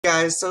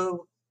Guys,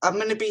 so I'm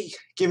going to be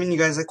giving you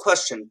guys a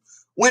question.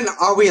 When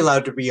are we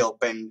allowed to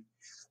reopen?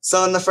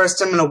 So in the first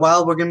time in a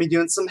while, we're going to be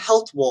doing some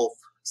Health Wolf.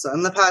 So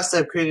in the past,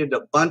 I've created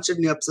a bunch of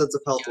new episodes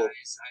of Health Wolf.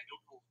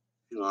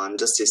 Hang on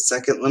just a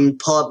second. Let me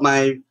pull up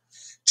my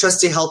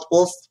trusty Health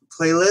Wolf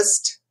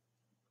playlist.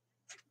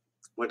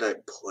 Where did I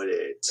put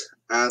it?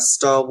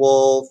 Star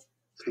Wolf,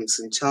 Pinks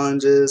and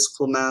Challenges,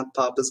 Cool Math,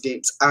 Papa's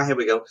Games. Here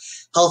we go.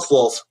 Health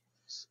Wolf.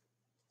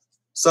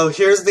 So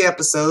here's the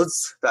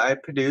episodes that I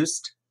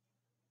produced.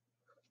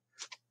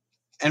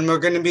 And we're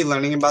going to be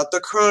learning about the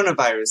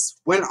coronavirus.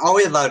 When are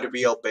we allowed to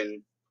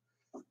reopen?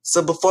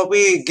 So before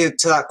we get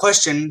to that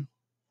question,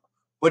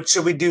 what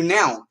should we do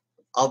now?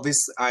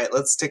 Obviously, alright,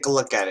 let's take a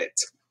look at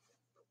it.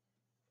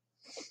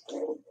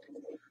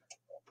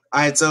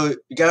 Alright, so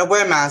you gotta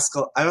wear a mask.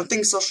 I don't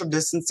think social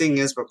distancing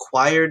is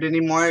required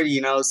anymore,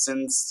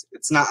 since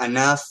it's not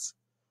enough.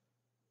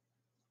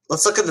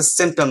 Let's look at the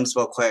symptoms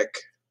real quick.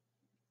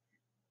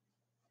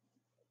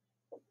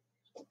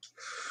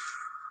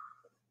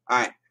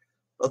 Alright,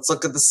 let's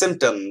look at the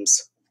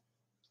symptoms.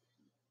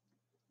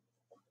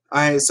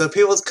 Alright, so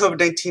people with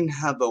COVID-19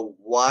 have a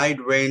wide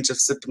range of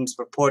symptoms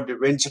reported,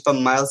 ranging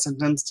from mild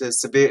symptoms to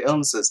severe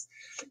illnesses.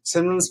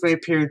 Symptoms may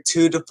appear in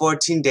 2 to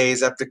 14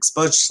 days after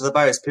exposure to the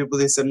virus. People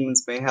with these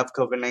symptoms may have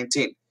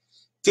COVID-19.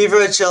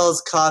 Fever,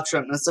 chills, cough,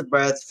 shortness of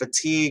breath,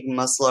 fatigue,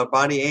 muscle or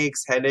body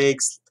aches,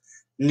 headaches,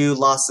 new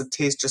loss of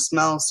taste or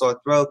smell,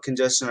 sore throat,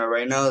 congestion or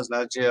runny nose,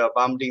 nausea or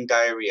vomiting,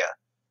 diarrhea.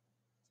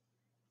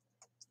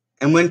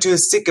 And when to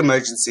seek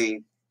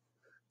emergency.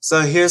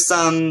 So here's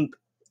some,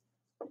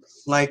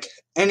 like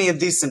any of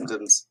these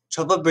symptoms: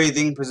 trouble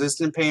breathing,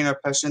 persistent pain or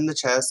pressure in the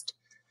chest,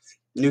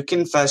 new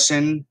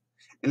confession,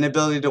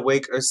 inability to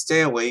wake or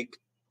stay awake,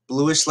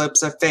 bluish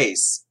lips or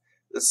face.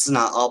 This is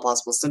not all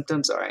possible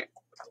symptoms, alright.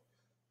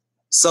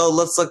 So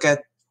let's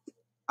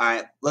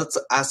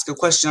ask a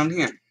question on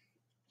here.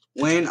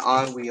 When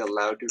are we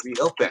allowed to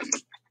reopen?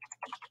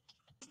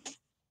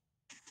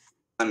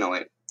 Oh, no,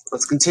 wait.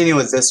 Let's continue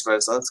with this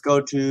first. Let's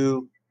go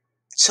to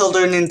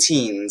children and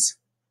teens.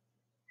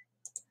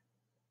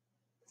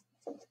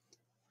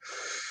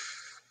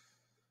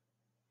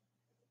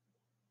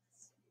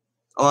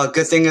 Oh,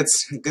 good thing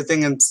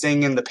I'm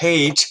staying in the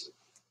page,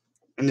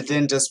 and it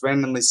didn't just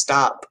randomly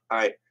stop.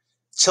 Alright.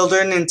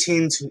 Children and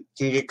teens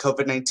can get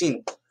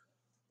COVID-19.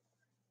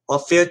 While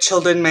few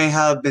children may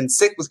have been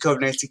sick with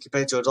COVID-19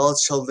 compared to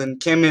adults, children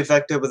can be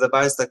infected with a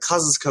virus that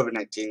causes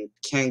COVID-19,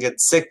 can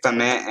get sick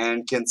from it,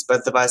 and can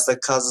spread the virus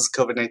that causes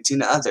COVID-19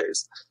 to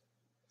others.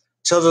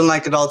 Children,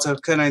 like adults, who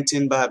have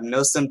COVID-19 but have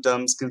no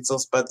symptoms can still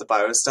spread the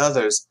virus to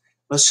others.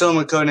 Most children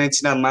with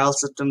COVID-19 have mild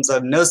symptoms or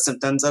have no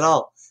symptoms at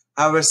all.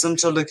 However, some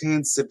children can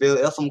get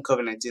severely ill from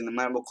COVID-19 that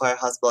might require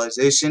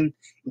hospitalization,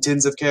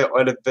 intensive care,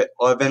 or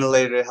a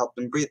ventilator to help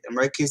them breathe. In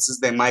rare cases,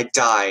 they might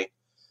die.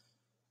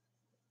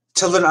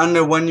 Children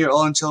under 1 year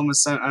old and children with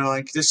certain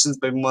underlying conditions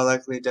may be more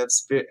likely to have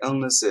severe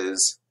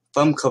illnesses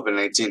from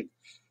COVID-19.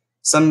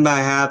 Some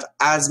might have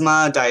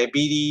asthma,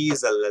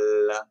 diabetes,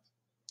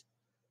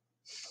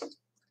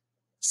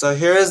 So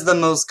here is the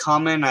most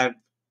common. I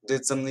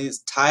did some of these: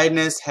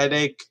 tiredness,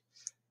 headache,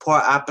 poor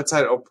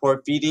appetite, or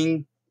poor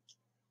feeding.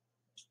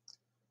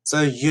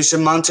 So you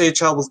should monitor your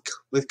child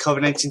with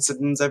COVID-19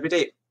 symptoms every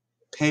day.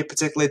 Pay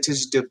particular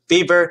attention to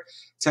fever,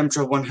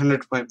 temperature of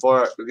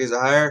 100.4 degrees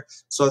or higher,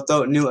 sore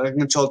throat, new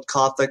uncontrolled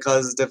cough that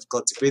causes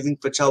difficulty breathing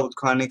for child with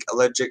chronic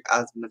allergic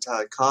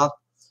asthmatic cough.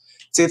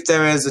 See if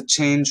there is a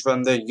change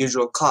from their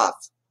usual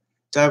cough.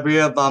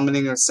 Diarrhea,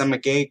 vomiting, or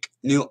stomach ache.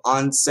 New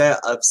onset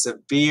of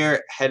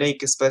severe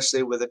headache,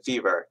 especially with a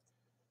fever.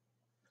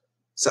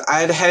 So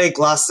I had a headache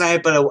last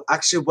night, but it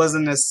actually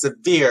wasn't as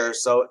severe,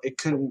 so it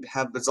couldn't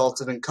have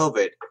resulted in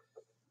COVID.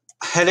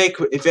 Headache,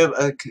 if you have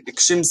an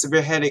extreme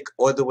severe headache,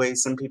 or the way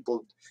some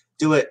people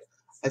do it,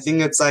 I think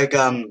it's like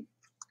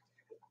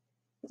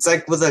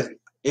with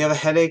you have a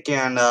headache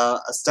and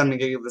a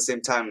stomach ache at the same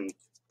time.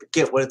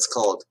 Forget what it's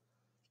called.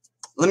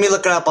 Let me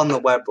look it up on the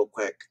web real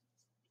quick.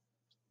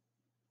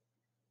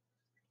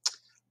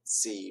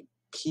 Let's see,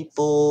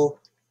 people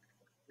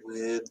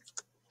with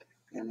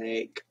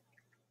headache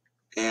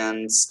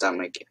and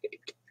stomach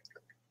ache.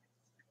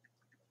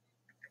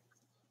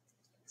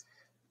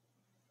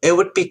 It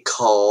would be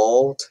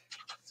called,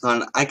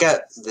 I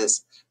got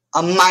this,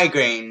 a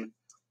migraine.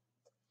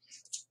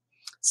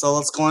 So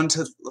let's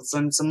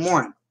learn some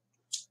more.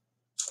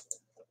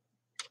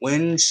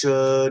 When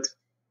should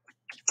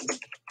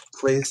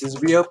places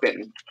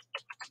reopen?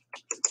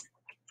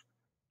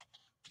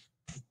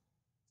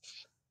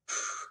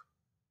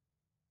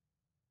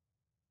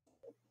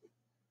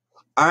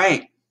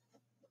 Alright.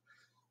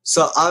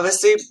 So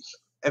obviously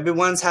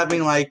everyone's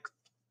having like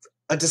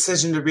a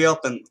decision to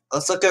reopen.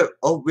 Let's look at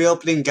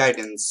reopening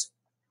guidance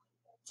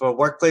for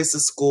workplaces,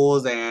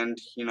 schools, and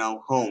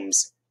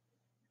homes.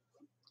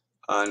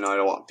 No, I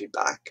don't want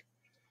feedback.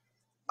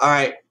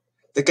 Alright.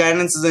 The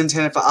guidance is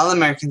intended for all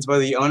Americans,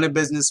 whether you own a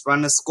business,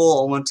 run a school,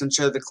 or want to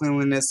ensure the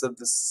cleanliness of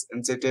this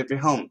and safety of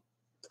your home.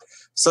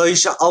 So you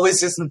should always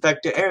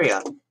disinfect your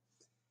area.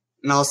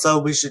 And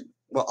also we're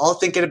all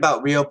thinking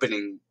about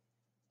reopening.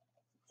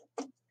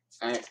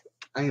 I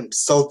am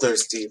so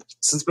thirsty.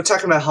 Since we're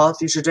talking about health,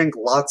 you should drink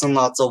lots and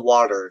lots of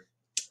water.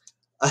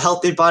 A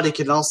healthy body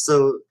can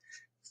also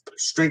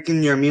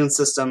strengthen your immune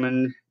system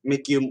and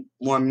make you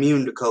more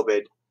immune to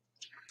COVID.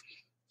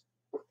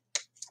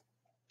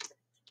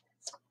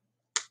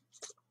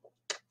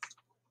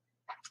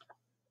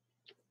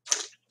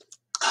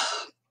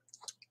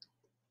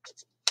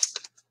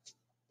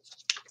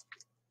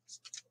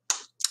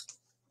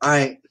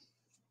 Alright.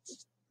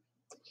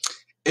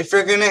 If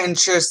you're going to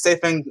ensure safe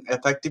and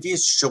effective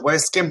use, you should wear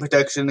skin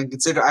protection and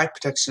consider eye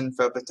protection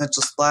for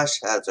potential splash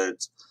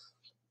hazards,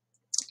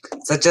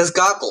 such as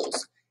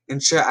goggles.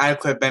 Ensure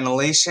adequate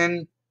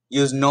ventilation.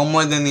 Use no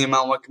more than the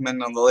amount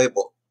recommended on the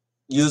label.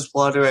 Use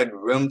water at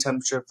room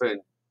temperature for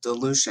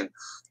dilution,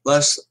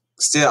 unless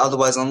stated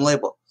otherwise on the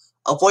label.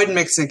 Avoid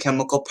mixing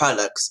chemical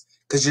products,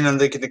 because you know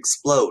they can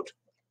explode.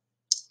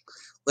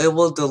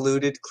 Label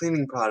diluted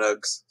cleaning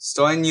products.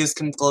 Store and use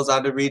chemicals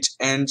out of reach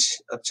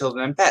of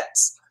children and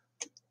pets.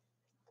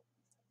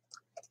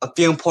 A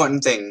few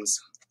important things.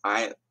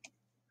 Alright.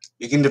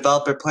 You can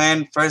develop a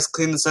plan. First,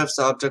 clean the surface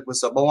of the object with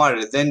soap and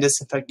water. Then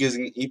disinfect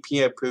using an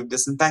EPA-approved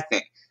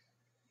disinfectant.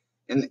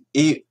 An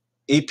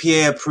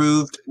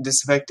EPA-approved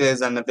disinfectant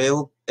is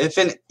unavailable. If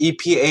an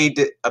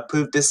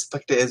EPA-approved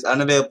disinfectant is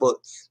unavailable,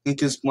 you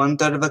can use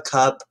 1/3 of a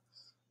cup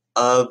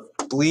of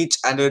bleach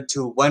added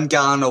to 1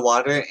 gallon of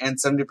water and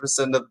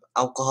 70% of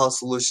alcohol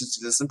solutions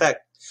to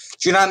disinfect.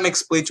 Do not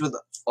mix bleach with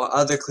or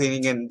other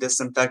cleaning and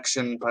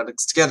disinfection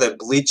products together.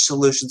 Bleach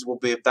solutions will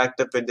be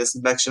effective for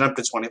disinfection up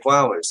to 24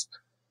 hours.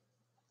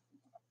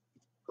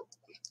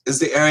 Is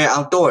the area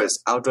outdoors?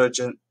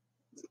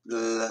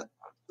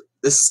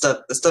 This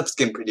stuff's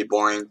getting pretty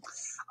boring.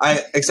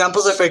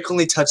 Examples of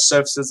frequently touched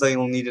surfaces that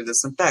you'll need to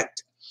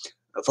disinfect.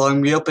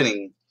 Following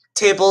reopening: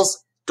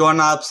 tables,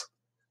 doorknobs,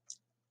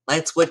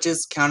 light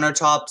switches,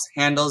 countertops,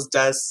 handles,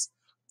 desks,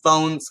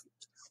 phones,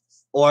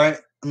 or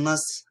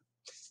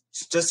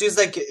just use,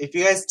 like, if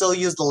you guys still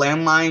use the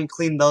landline,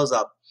 clean those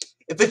up.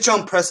 If it's your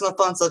own personal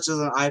phone, such as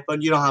an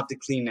iPhone, you don't have to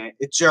clean it.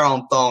 It's your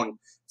own phone.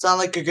 It's not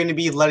like you're going to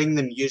be letting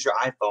them use your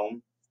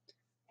iPhone.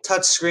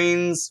 Touch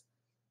screens,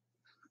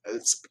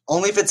 it's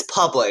only if it's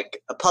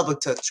public, a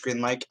public touch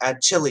screen, like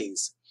at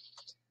Chili's.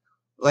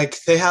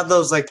 Like, they have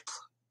those, like,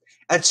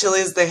 at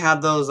Chili's they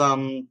have those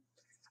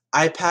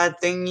iPad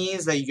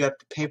thingies that you have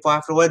to pay for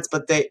afterwards,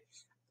 but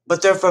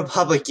they're for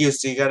public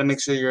use, so you gotta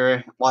make sure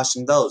you're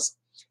washing those.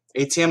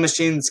 ATM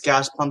machines,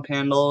 gas pump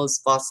handles,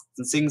 faucets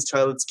and sinks,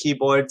 toilets,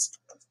 keyboards,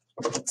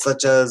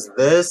 such as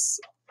this,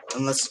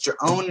 unless it's your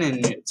own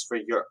and it's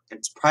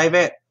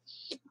private.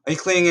 Are you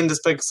cleaning and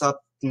dispensing soft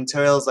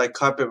materials like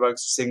carpet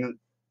rugs, sitting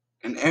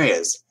in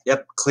areas?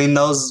 Yep, clean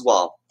those as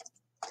well.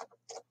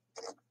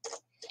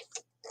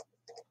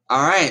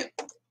 Alright.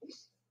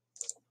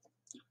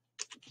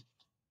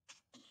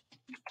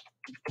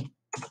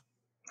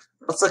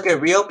 Let's look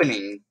at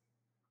reopening.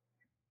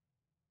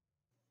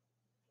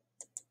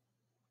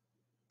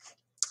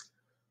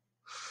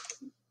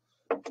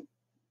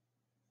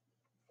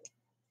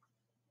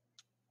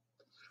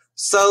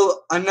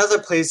 So, another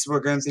place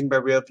we're going to think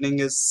about reopening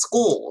is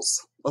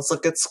schools. Let's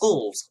look at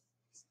schools.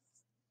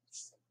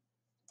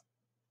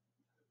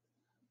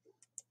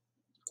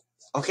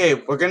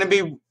 Okay,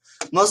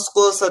 most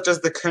schools such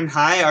as the Kern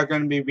High are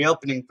going to be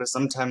reopening for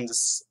some time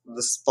this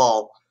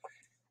fall.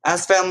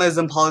 As families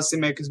and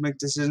policymakers make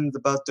decisions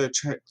about their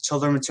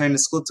children returning to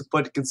school, it's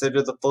important to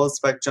consider the full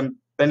spectrum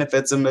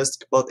benefits and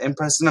risks of both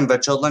in-person and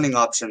virtual learning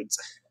options.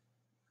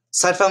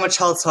 Aside from a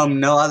child's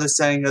home, no other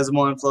setting has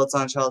more influence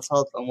on a child's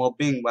health and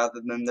well-being rather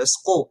than their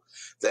school.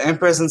 The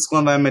in-person school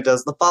environment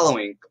does the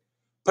following: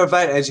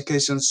 provide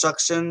educational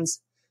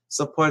instructions,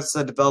 supports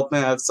the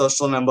development of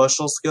social and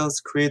emotional skills,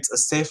 creates a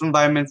safe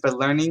environment for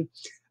learning,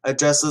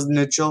 addresses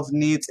nutritional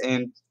needs,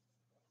 and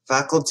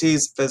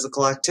faculty's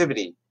physical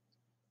activity.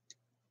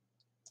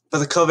 For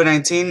the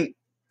COVID-19,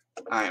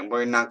 alright,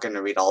 we're not going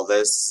to read all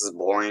this. This is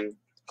boring.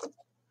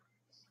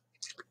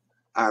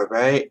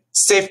 Alright,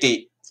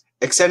 safety.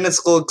 Extended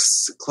school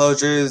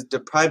closures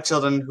deprive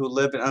children who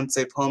live in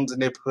unsafe homes and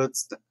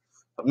neighborhoods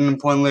of an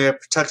important layer of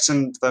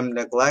protection from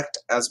neglect,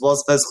 as well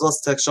as physical,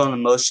 sexual, and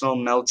emotional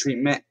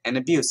maltreatment and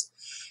abuse.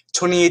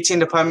 2018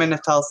 Department of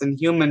Health and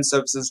Human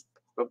Services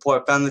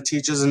report found that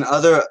teachers and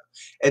other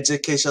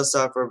educational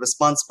staff were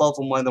responsible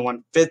for more than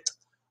 1/5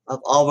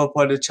 of all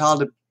reported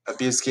child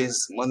abuse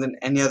cases, more than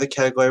any other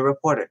category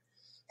reported.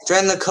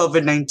 During the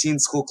COVID-19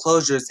 school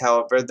closures,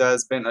 however, there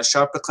has been a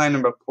sharp decline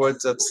in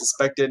reports of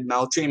suspected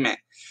maltreatment,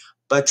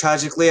 but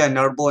tragically a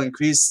notable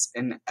increase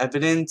in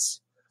evidence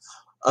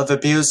of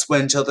abuse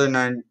when children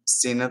are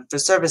seen for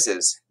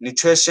services,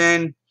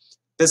 nutrition,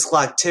 physical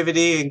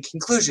activity, and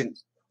conclusion.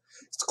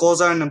 Schools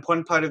are an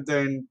important part of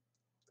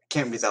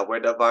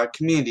our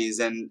communities,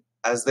 and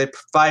as they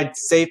provide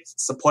safe,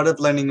 supportive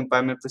learning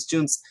environment for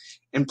students,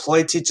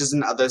 employ teachers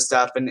and other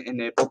staff, and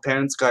enable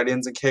parents,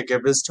 guardians, and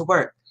caregivers to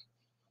work.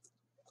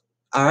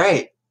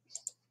 Alright.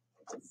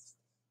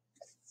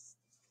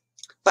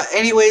 But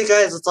anyway,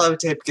 guys, that's all I have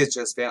to get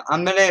you this video.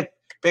 I'm gonna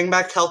bring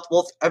back Health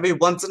Wolf every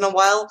once in a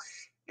while,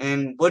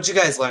 And what'd you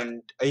guys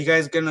learn? Are you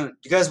guys do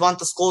you guys want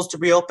the schools to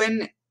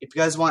reopen? If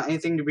you guys want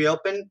anything to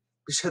reopen,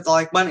 be sure to hit the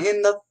like button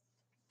in the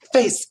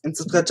face and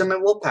subscribe to my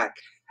Wolfpack.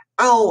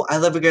 Oh, I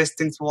love you guys.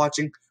 Thanks for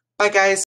watching. Bye, guys.